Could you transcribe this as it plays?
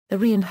The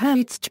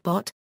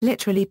Reinheitsgebot,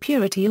 literally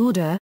purity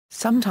order,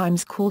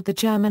 sometimes called the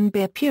German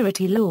Beer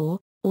Purity Law,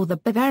 or the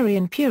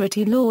Bavarian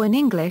Purity Law in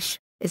English,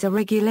 is a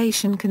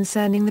regulation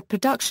concerning the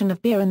production of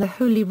beer in the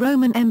Holy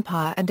Roman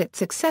Empire and its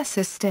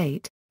successor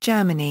state,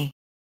 Germany.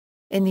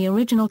 In the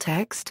original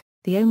text,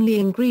 the only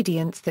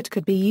ingredients that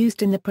could be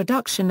used in the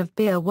production of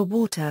beer were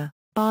water,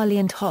 barley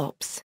and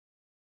hops.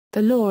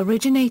 The law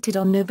originated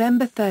on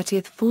November 30,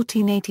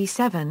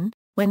 1487,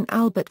 when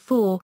Albert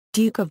IV,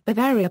 Duke of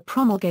Bavaria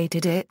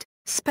promulgated it,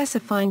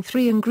 specifying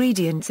 3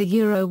 ingredients: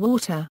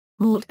 water,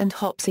 malt and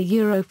hops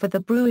for the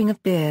brewing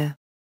of beer.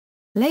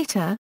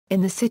 Later,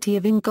 in the city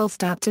of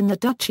Ingolstadt in the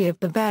Duchy of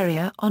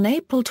Bavaria on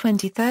April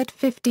 23,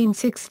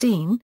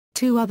 1516,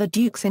 2 other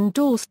dukes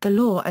endorsed the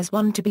law as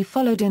one to be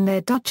followed in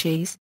their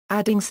duchies,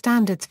 adding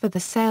standards for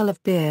the sale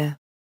of beer.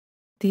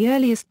 The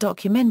earliest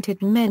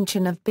documented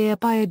mention of beer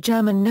by a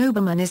German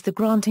nobleman is the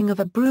granting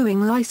of a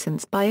brewing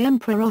license by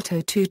Emperor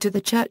Otto II to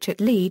the church at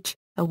Liege,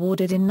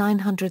 awarded in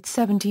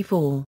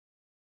 974.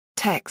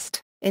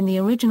 Text: in the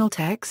original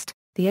text,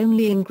 the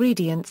only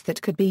ingredients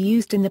that could be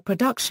used in the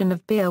production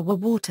of beer were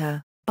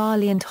water,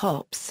 barley and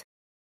hops.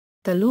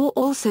 The law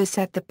also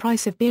set the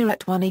price of beer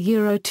at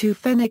 €1 2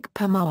 pfennig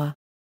per Mauer.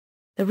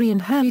 The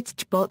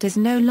Reinheitsgebot is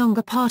no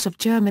longer part of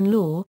German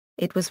law.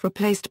 It was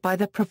replaced by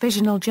the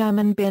Provisional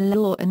German Beer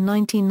Law in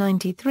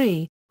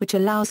 1993, which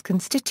allows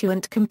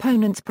constituent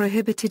components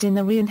prohibited in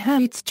the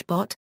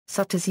Reinheitsgebot,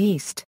 such as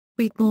yeast,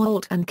 wheat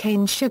malt and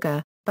cane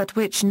sugar, but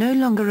which no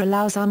longer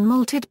allows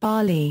unmalted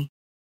barley.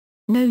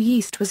 No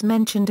yeast was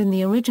mentioned in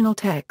the original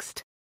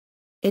text.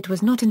 It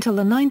was not until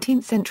the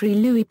 19th century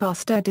Louis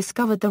Pasteur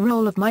discovered the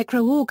role of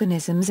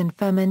microorganisms in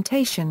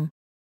fermentation.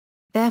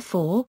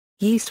 Therefore,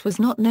 yeast was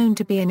not known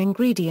to be an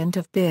ingredient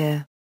of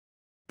beer.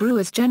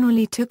 Brewers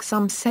generally took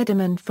some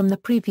sediment from the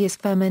previous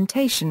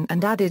fermentation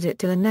and added it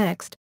to the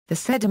next, the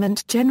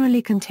sediment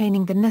generally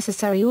containing the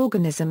necessary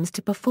organisms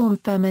to perform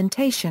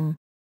fermentation.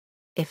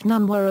 If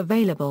none were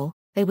available,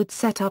 they would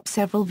set up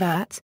several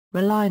vats,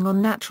 relying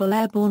on natural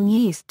airborne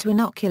yeast to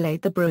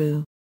inoculate the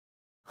brew.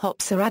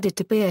 Hops are added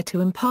to beer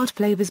to impart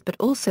flavors but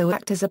also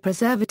act as a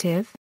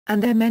preservative,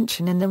 and their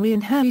mention in the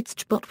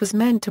Reinheitsgebot was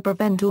meant to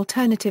prevent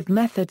alternative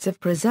methods of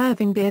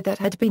preserving beer that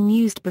had been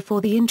used before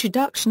the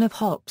introduction of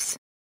hops.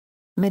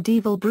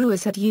 Medieval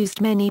brewers had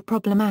used many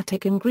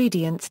problematic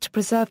ingredients to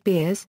preserve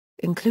beers,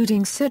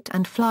 including soot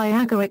and fly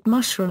agaric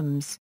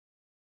mushrooms.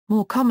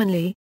 More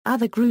commonly,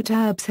 other root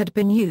herbs had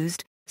been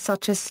used,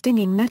 such as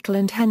stinging nettle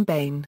and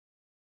henbane.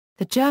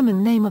 The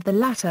German name of the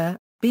latter,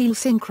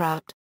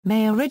 Bielsenkraut,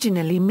 may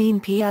originally mean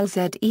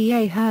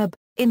Plzea herb,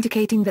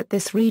 indicating that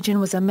this region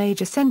was a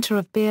major center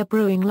of beer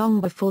brewing long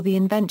before the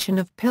invention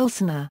of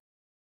Pilsner.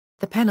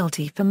 The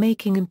penalty for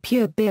making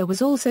impure beer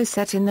was also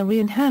set in the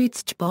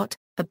Reinheitsgebot.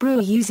 A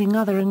brewer using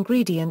other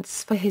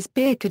ingredients for his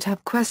beer could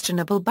have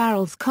questionable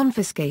barrels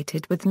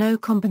confiscated with no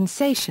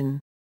compensation.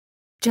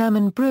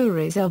 German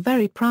breweries are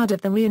very proud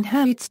of the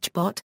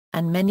Reinheitsgebot,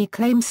 and many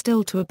claim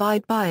still to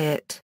abide by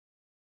it.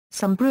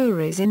 Some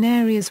breweries in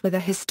areas with a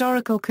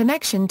historical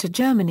connection to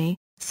Germany,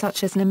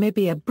 such as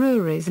Namibia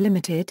Breweries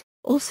Limited,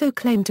 also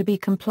claim to be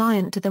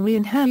compliant to the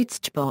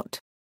Reinheitsgebot.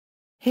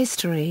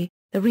 History: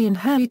 the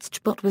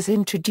Reinheitsgebot was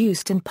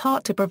introduced in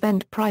part to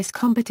prevent price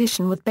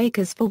competition with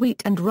bakers for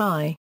wheat and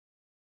rye.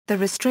 The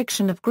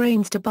restriction of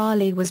grains to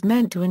barley was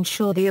meant to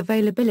ensure the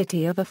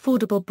availability of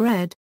affordable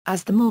bread,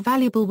 as the more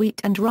valuable wheat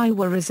and rye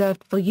were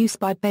reserved for use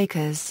by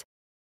bakers.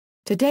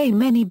 Today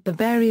many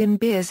Bavarian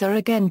beers are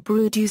again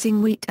brewed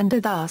using wheat and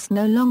are thus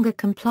no longer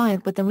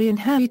compliant with the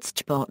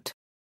Reinheitsgebot.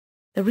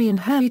 The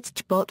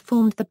Reinheitsgebot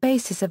formed the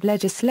basis of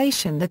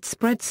legislation that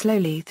spread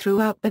slowly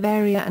throughout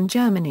Bavaria and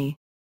Germany.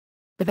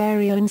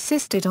 Bavaria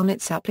insisted on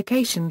its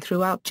application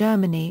throughout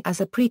Germany as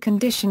a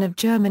precondition of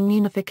German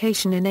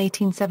unification in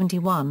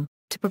 1871.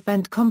 To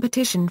prevent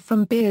competition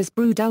from beers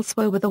brewed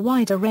elsewhere with a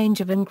wider range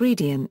of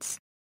ingredients.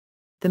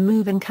 The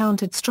move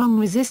encountered strong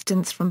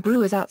resistance from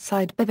brewers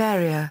outside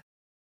Bavaria.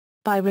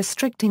 By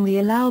restricting the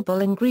allowable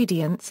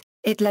ingredients,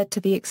 it led to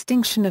the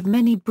extinction of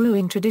many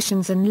brewing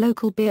traditions and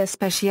local beer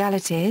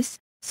specialities,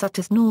 such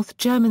as North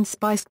German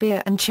spiced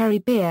beer and cherry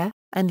beer,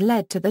 and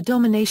led to the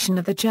domination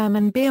of the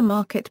German beer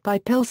market by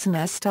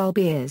Pilsner-style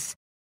beers.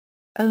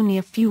 Only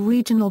a few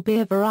regional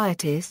beer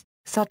varieties,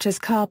 such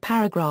as ๊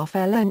ʁaɪnhaɪtsɡəboːt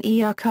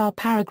and ๊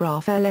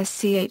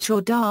ʁaɪnhaɪtsɡəboːt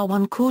or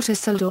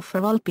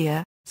Darwin-Quartersdorfer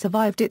Altbier,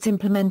 survived its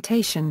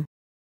implementation.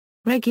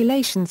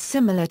 Regulations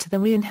similar to the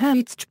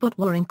Reinheitsgebot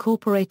were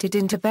incorporated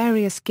into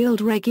various guild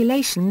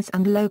regulations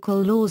and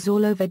local laws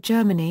all over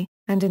Germany,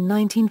 and in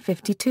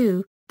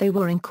 1952, they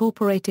were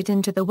incorporated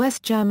into the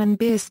West German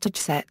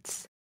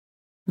Biergesetz.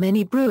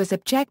 Many brewers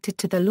objected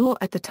to the law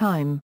at the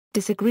time,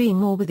 disagreeing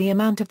more with the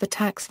amount of the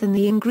tax than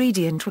the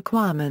ingredient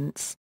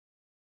requirements.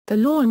 The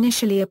law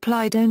initially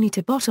applied only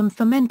to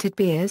bottom-fermented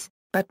beers,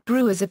 but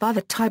brewers of other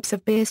types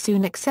of beer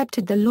soon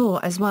accepted the law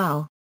as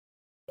well.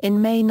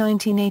 In May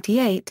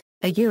 1988,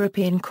 a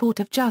European Court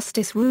of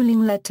Justice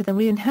ruling led to the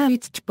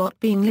Reinheitsgebot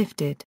being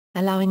lifted,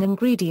 allowing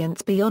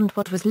ingredients beyond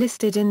what was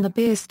listed in the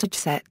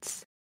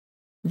Biergesetz.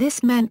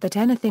 This meant that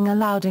anything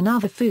allowed in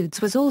other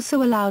foods was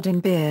also allowed in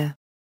beer.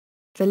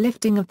 The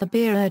lifting of the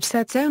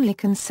Beergesetz only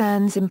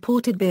concerns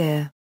imported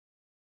beer.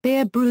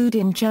 Beer brewed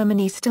in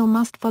Germany still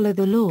must follow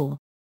the law.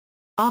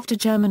 After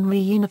German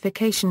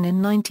reunification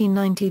in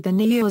 1990, the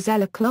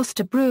Neuzeller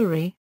Kloster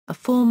Brewery, a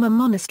former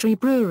monastery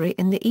brewery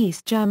in the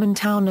East German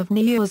town of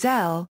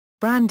Neuzell,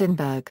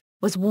 Brandenburg,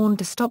 was warned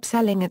to stop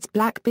selling its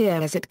black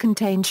beer as it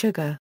contained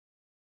sugar.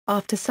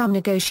 After some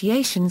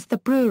negotiations, the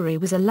brewery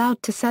was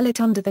allowed to sell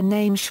it under the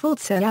name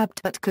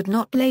Schwarzerjagd but could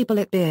not label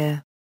it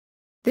beer.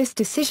 This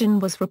decision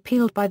was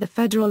repealed by the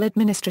Federal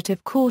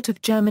Administrative Court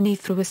of Germany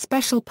through a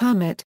special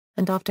permit,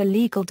 and after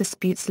legal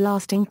disputes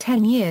lasting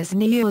 10 years,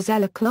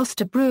 Neuzeller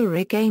Kloster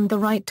Brewery gained the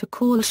right to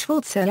call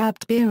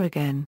Schwarzerjagd beer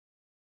again.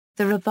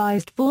 The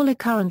revised Vaula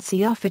currency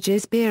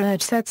Uffiges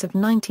Beergesetz of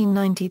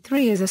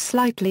 1993 is a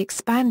slightly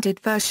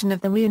expanded version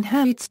of the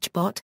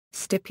Reinheitsgebot,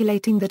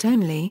 stipulating that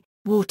only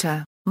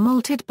water,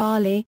 malted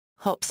barley,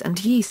 hops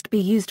and yeast be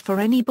used for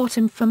any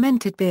bottom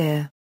fermented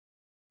beer.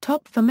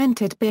 Top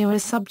fermented beer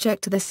is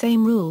subject to the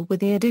same rule,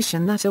 with the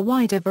addition that a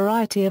wider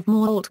variety of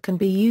malt can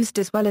be used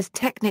as well as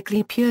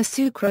technically pure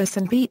sucrose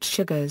and beet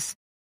sugars.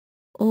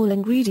 All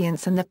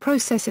ingredients and the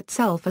process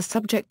itself are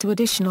subject to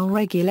additional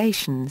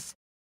regulations.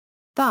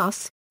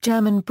 Thus,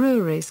 German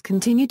breweries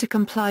continue to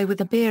comply with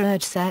the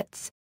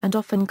Beergesetz, and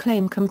often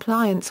claim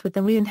compliance with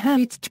the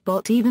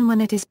Reinheitsgebot even when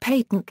it is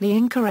patently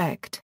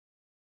incorrect.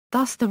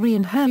 Thus the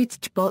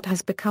Reinheitsgebot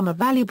has become a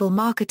valuable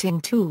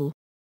marketing tool.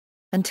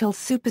 Until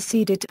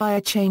superseded by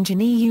a change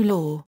in EU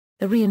law,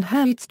 the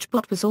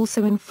Reinheitsgebot was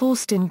also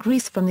enforced in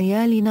Greece from the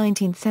early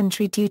 19th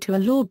century due to a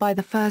law by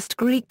the first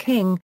Greek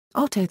king,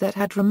 Otto, that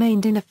had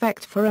remained in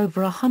effect for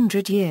over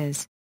 100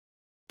 years.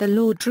 The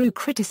law drew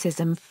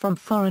criticism from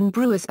foreign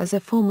brewers as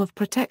a form of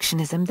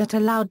protectionism that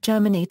allowed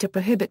Germany to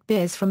prohibit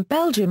beers from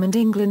Belgium and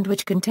England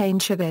which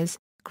contained sugars,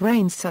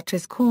 grains such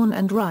as corn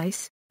and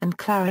rice, and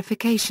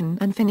clarification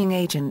and thinning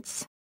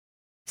agents.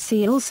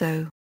 See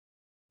also: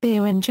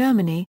 beer in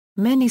Germany,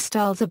 many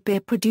styles of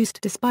beer produced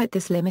despite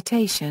this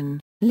limitation,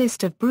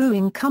 list of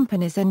brewing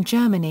companies in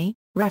Germany,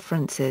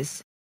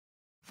 references.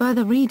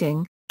 Further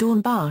reading: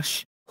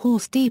 Dornbusch,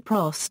 Horst D.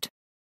 Prost.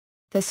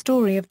 The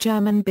Story of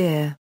German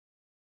Beer.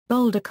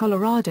 Boulder,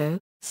 Colorado,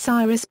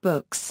 Cyrus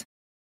Books.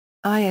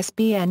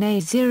 ISBN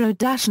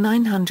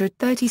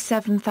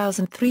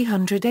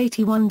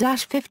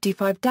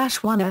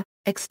A0-937381-55-1.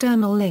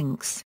 External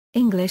links: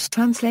 English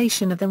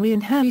translation of the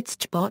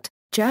Reinheitsgebot,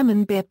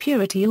 German Beer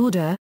Purity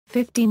Order,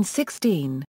 1516.